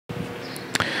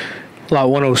Lot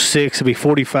 106 will be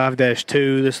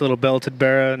 45-2, this little belted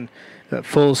barra, and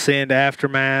full send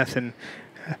aftermath. And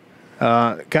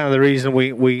kind of the reason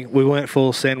we went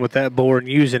full send with that board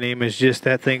and using him is just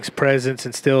that thing's presence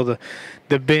and still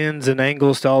the bends and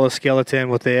angles to all the skeleton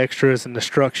with the extras and the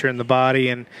structure in the body.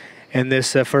 And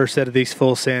this first set of these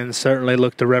full sends certainly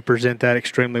look to represent that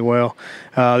extremely well.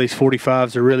 These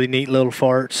 45s are really neat little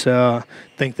farts. I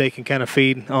think they can kind of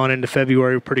feed on into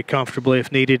February pretty comfortably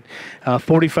if needed.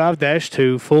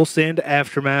 45-2, full send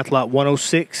aftermath, lot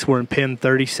 106. We're in pin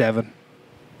 37.